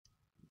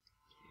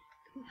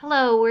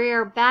Hello, we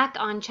are back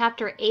on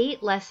Chapter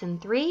 8,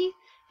 Lesson 3.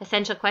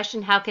 Essential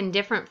question, how can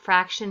different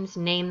fractions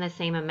name the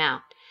same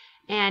amount?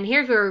 And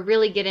here's where we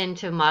really get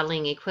into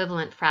modeling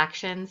equivalent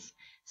fractions.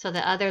 So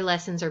the other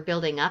lessons are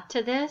building up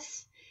to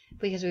this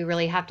because we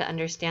really have to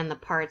understand the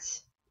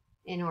parts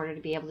in order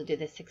to be able to do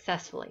this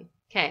successfully.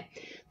 Okay,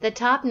 the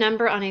top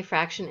number on a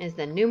fraction is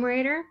the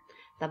numerator.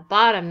 The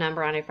bottom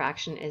number on a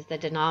fraction is the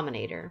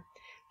denominator.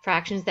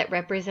 Fractions that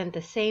represent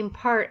the same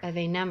part of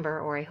a number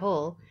or a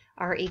whole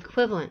are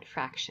equivalent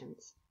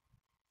fractions.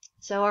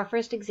 So our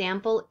first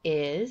example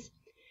is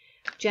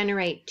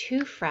generate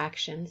two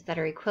fractions that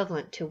are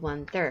equivalent to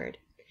 1/3.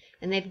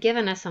 And they've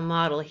given us a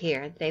model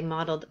here. They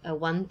modeled a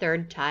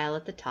 1/3 tile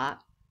at the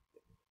top.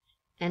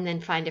 And then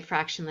find a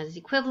fraction that is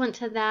equivalent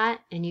to that.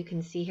 And you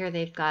can see here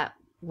they've got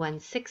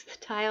 1/6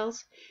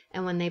 tiles.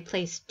 And when they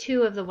place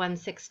two of the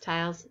 1/6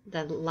 tiles,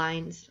 the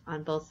lines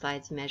on both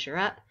sides measure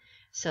up.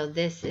 So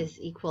this is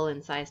equal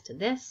in size to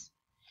this.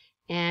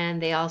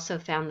 And they also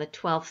found the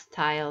 12th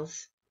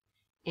tiles,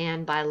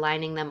 and by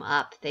lining them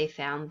up, they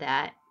found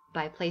that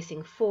by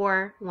placing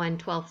four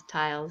 1/12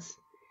 tiles,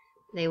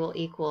 they will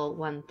equal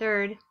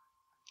 1/3.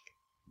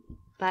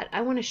 But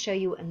I want to show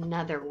you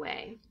another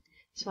way.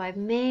 So I've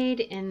made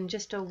in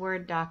just a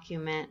Word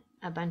document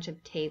a bunch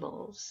of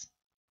tables.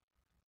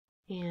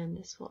 And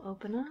this will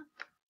open up.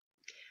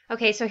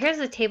 Okay, so here's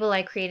the table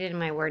I created in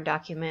my Word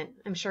document.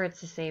 I'm sure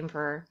it's the same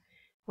for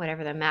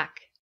whatever the Mac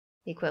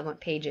equivalent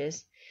page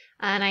is.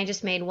 And I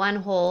just made one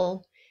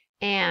whole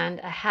and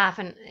a half,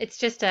 and it's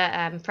just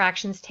a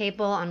fractions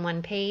table on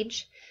one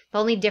page. The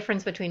only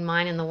difference between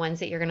mine and the ones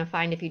that you're going to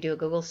find if you do a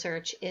Google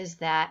search is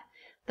that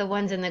the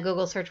ones in the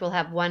Google search will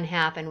have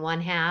 1/2 and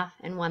 1/2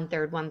 and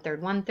 1/3, 1/3,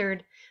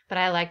 1/3, but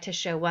I like to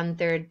show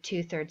 1/3,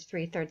 2/3,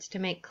 3/3 to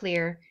make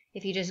clear.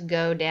 If you just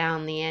go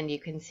down the end, you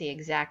can see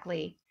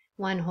exactly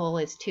one whole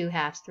is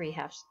 2/2,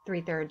 3/2,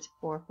 3/3,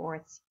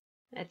 4/4,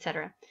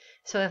 etc.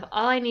 So if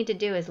all I need to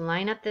do is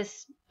line up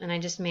this, and I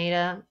just made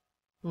a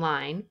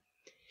line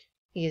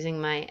using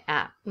my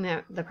app,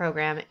 the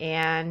program,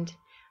 and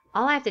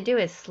all I have to do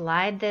is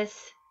slide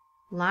this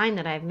line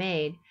that I've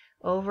made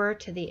over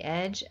to the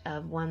edge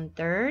of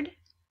 1/3,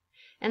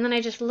 and then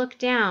I just look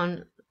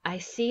down. I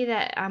see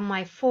that on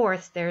my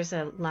fourths there's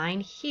a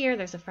line here,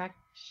 there's a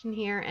fraction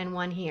here, and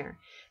one here.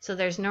 So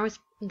there's no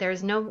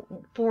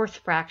fourth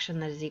fraction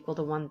that is equal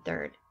to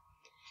 1/3.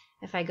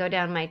 If I go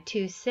down my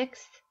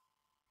 2/6,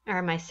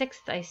 or my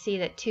sixth, I see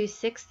that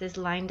 2/6 is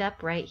lined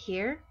up right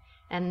here,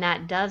 and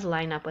that does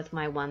line up with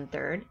my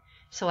 1/3.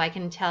 So I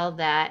can tell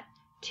that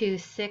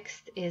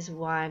 2/6 is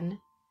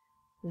one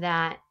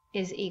that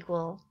is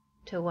equal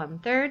to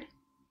 1/3.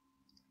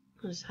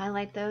 I'll just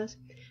highlight those.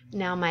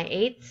 Now my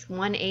eighths,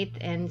 1/8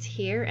 ends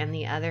here and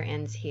the other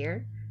ends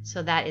here.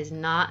 So that is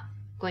not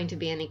going to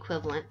be an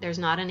equivalent. There's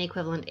not an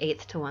equivalent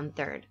eighth to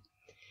 1/3.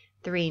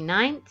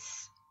 3/9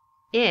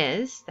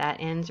 is, that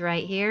ends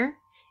right here,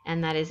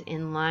 and that is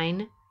in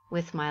line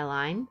with my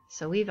line.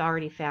 So we've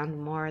already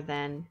found more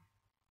than,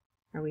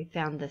 or we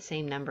found the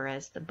same number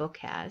as the book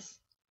has.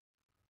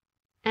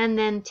 And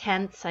then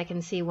tenths, I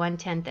can see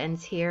 1/10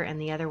 ends here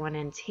and the other one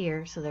ends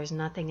here, so there's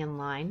nothing in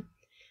line.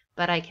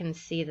 But I can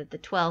see that the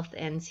 12th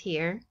ends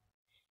here,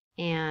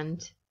 and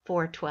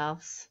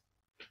 4/12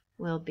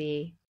 will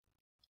be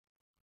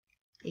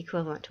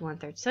equivalent to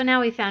 1/3. So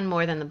now we found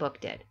more than the book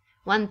did.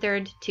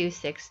 1/3,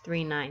 2/6,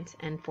 3/9,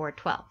 and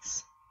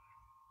 4/12.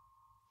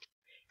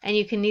 And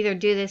you can either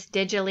do this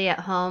digitally at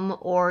home,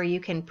 or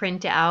you can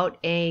print out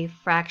a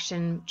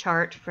fraction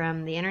chart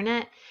from the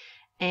internet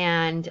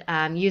and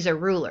use a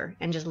ruler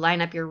and just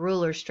line up your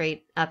ruler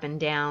straight up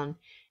and down,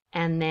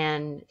 and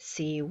then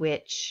see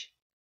which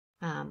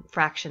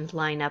fractions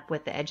line up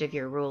with the edge of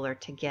your ruler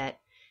to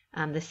get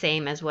the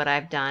same as what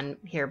I've done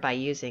here by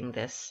using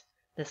this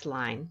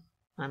line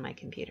on my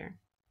computer.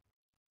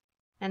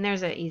 And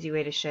there's an easy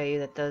way to show you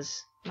that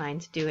those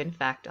lines do in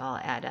fact all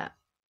add up.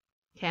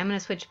 Okay, I'm going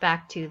to switch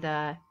back to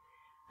the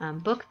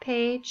book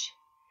page,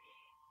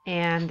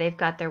 and they've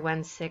got their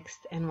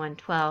 1/6 and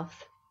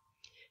 1/12.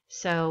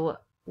 So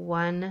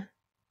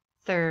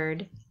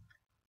 1/3,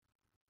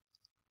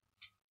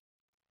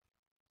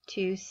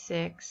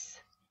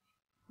 2/6,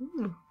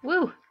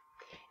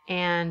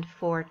 and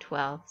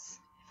 4/12.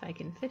 If I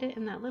can fit it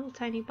in that little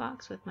tiny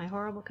box with my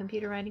horrible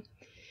computer writing.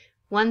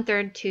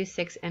 1/3,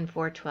 2/6, and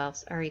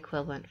 4/12 are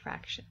equivalent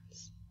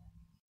fractions.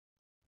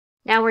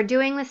 Now we're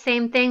doing the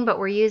same thing, but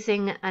we're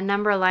using a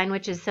number line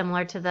which is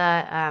similar to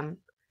the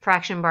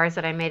fraction bars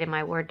that I made in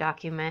my Word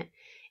document.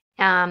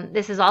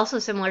 This is also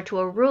similar to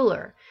a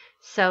ruler.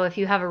 So if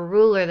you have a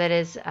ruler that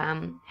is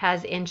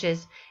has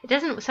inches, it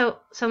doesn't so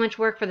much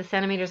work for the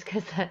centimeters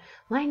because the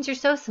lines are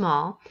so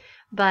small,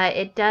 but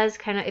it does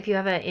kind of, if you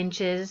have an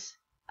inches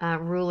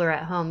ruler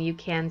at home, you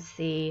can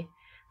see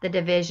the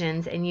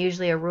divisions, and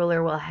usually a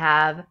ruler will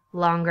have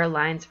longer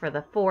lines for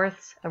the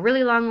fourths, a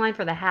really long line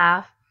for the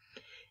half,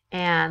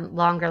 and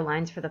longer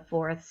lines for the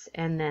fourths,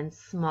 and then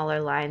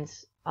smaller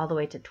lines all the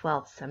way to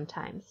 12ths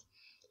sometimes.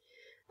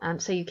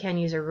 So you can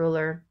use a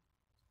ruler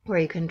where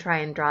you can try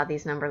and draw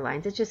these number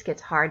lines. It just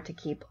gets hard to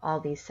keep all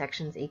these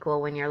sections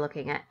equal when you're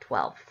looking at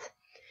 12ths.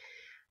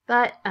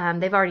 But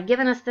they've already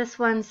given us this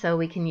one, so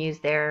we can use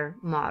their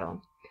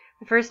model.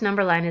 The first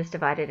number line is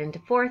divided into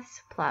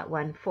fourths. Plot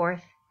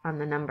 1/4 on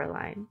the number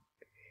line.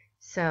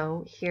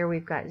 So here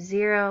we've got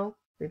 0.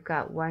 We've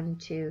got 1,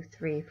 2,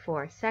 3,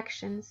 4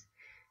 sections.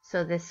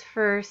 So this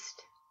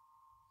first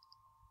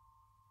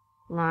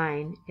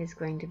line is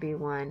going to be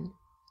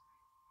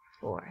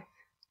 1/4.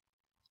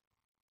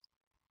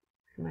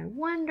 My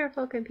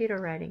wonderful computer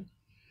writing.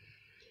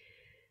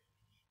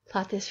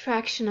 Plot this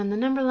fraction on the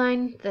number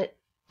line. The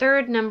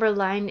third number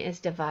line is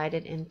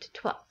divided into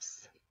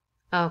 12ths.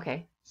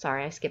 Okay,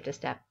 sorry, I skipped a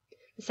step.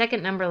 The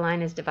second number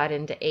line is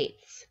divided into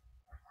 8ths.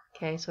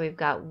 Okay, so we've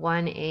got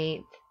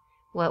 1/8.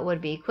 What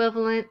would be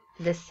equivalent?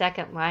 This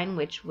second line,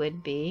 which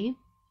would be,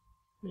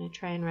 I'm going to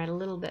try and write a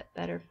little bit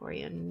better for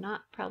you.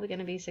 Not probably going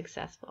to be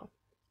successful.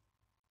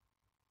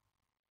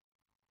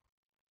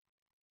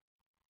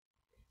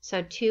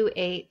 So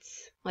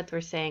 2/8, what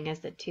we're saying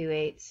is that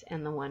 2/8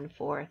 and the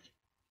 1/4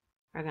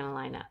 are going to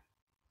line up.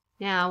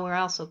 Now we're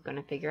also going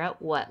to figure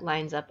out what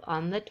lines up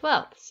on the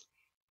 12ths.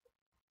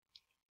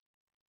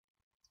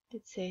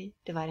 Did it say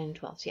divided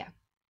into 12ths? Yeah.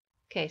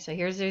 Okay, so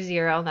here's their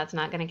 0. That's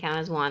not going to count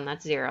as 1.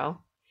 That's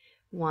 0.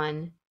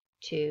 1,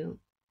 2,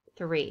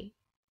 3.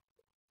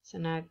 So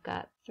now I've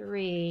got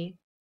 3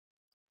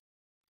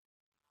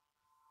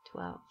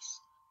 12ths.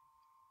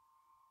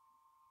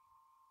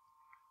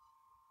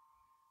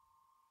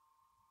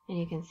 And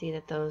you can see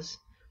that those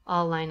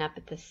all line up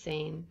at the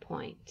same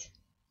point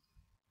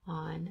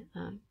on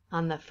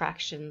the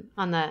fraction,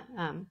 on the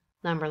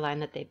number line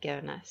that they've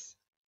given us.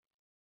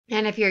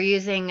 And if you're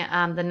using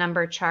the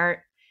number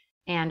chart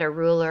and a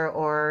ruler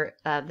or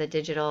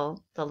the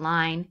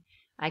line,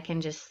 I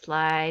can just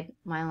slide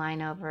my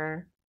line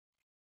over.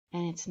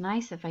 And it's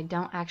nice if I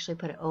don't actually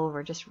put it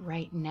over, just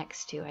right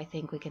next to. I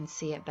think we can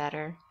see it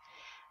better.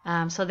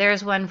 So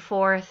there's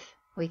 1/4.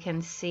 We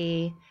can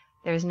see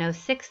there's no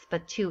 6th,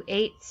 but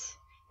 2/8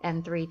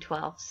 and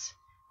 3/12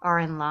 are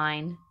in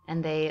line,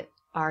 and they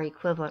are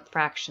equivalent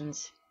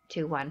fractions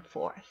to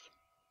 1/4.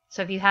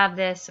 So if you have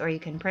this, or you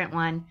can print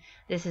one,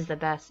 this is the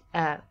best,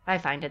 I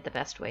find it the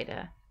best way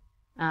to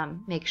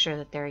make sure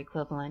that they're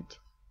equivalent.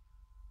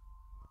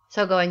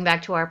 So going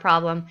back to our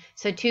problem,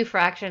 so two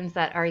fractions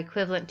that are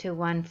equivalent to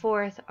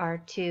 1/4 are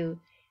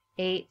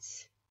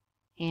 2/8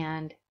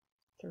 and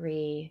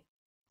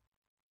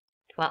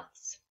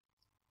 3/12.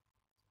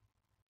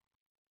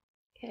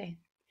 Okay.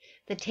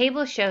 The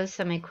table shows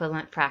some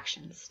equivalent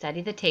fractions.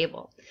 Study the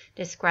table.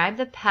 Describe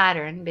the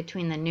pattern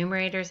between the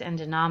numerators and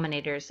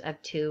denominators of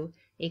two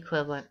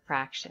equivalent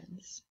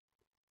fractions.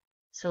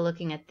 So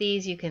looking at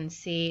these, you can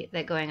see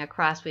that going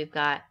across we've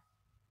got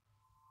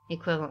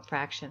equivalent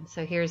fractions.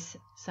 So here's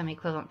some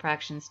equivalent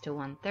fractions to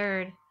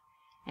 1/3,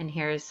 and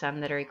here's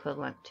some that are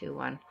equivalent to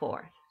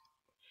 1/4.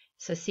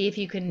 So see if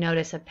you can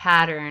notice a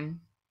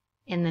pattern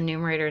in the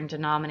numerator and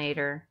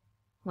denominator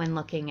when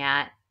looking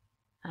at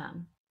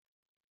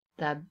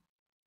the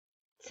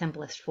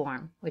simplest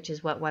form, which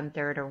is what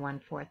 1/3 or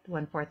 1/4.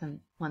 1/4 and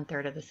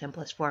 1/3 are the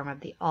simplest form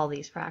of all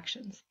these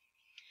fractions.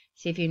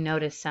 See if you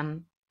notice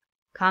some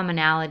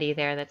commonality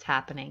there that's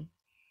happening,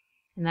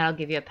 and that'll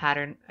give you a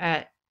pattern,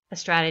 a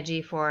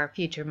strategy for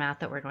future math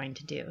that we're going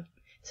to do.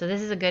 So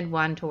this is a good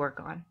one to work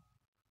on.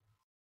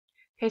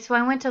 Okay, so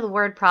I went to the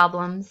word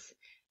problems,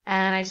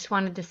 and I just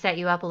wanted to set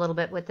you up a little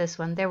bit with this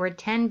one. There were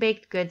 10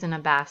 baked goods in a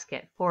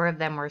basket. 4 of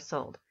them were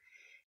sold.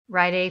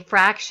 Write a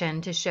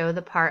fraction to show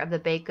the part of the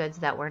baked goods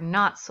that were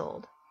not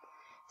sold.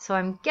 So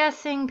I'm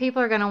guessing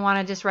people are going to want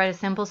to just write a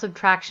simple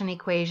subtraction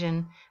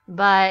equation,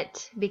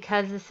 but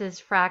because this is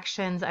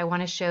fractions, I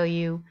want to show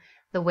you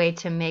the way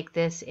to make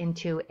this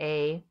into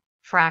a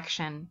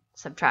fraction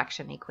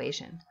subtraction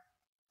equation.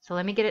 So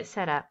let me get it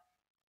set up.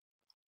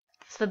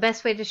 So the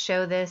best way to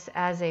show this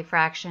as a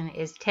fraction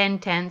is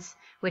 10/10,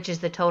 which is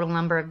the total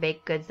number of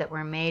baked goods that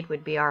were made,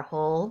 would be our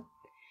whole,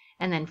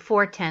 and then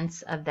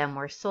 4/10 of them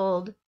were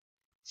sold.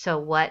 So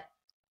what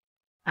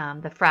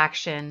the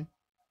fraction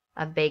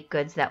of baked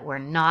goods that were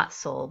not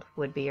sold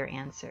would be your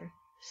answer.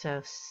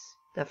 So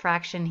the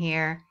fraction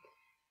here,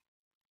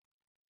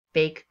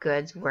 baked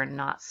goods were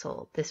not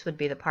sold. This would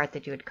be the part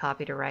that you would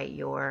copy to write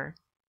your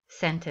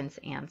sentence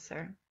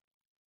answer.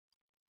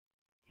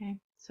 Okay,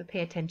 so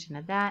pay attention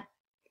to that.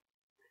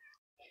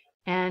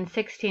 And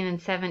 16 and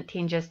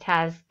 17 just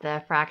has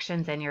the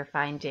fractions, and you're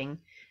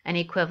finding an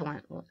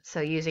equivalent.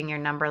 So using your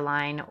number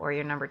line or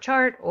your number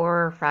chart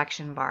or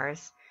fraction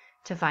bars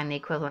to find the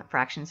equivalent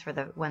fractions for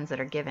the ones that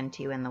are given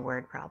to you in the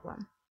word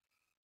problem.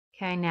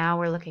 Okay, now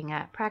we're looking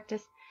at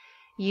practice.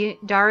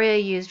 Daria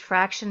used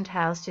fraction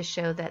tiles to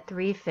show that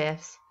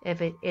 3/5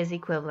 is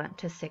equivalent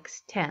to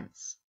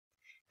 6/10.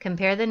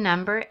 Compare the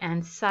number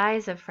and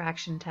size of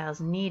fraction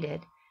tiles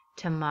needed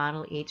to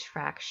model each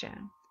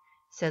fraction.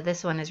 So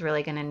this one is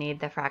really going to need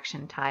the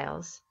fraction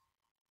tiles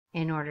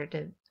in order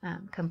to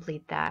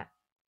complete that.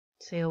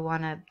 So you'll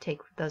want to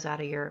take those out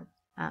of your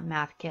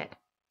math kit.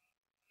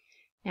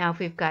 Now if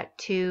we've got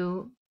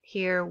 2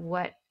 here,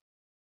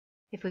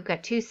 if we've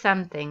got 2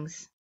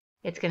 somethings,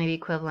 it's going to be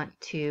equivalent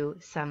to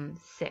some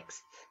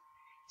sixths.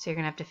 So you're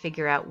going to have to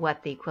figure out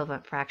what the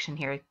equivalent fraction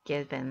here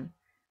given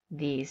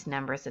these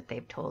numbers that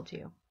they've told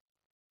you.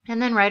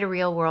 And then write a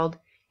real world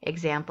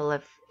example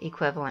of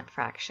equivalent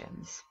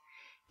fractions.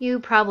 You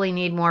probably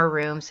need more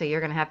room, so you're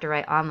going to have to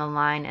write on the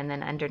line and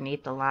then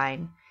underneath the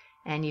line.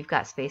 And you've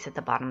got space at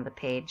the bottom of the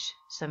page.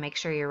 So make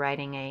sure you're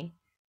writing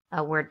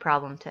a word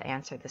problem to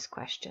answer this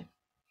question.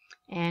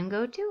 And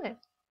go to it.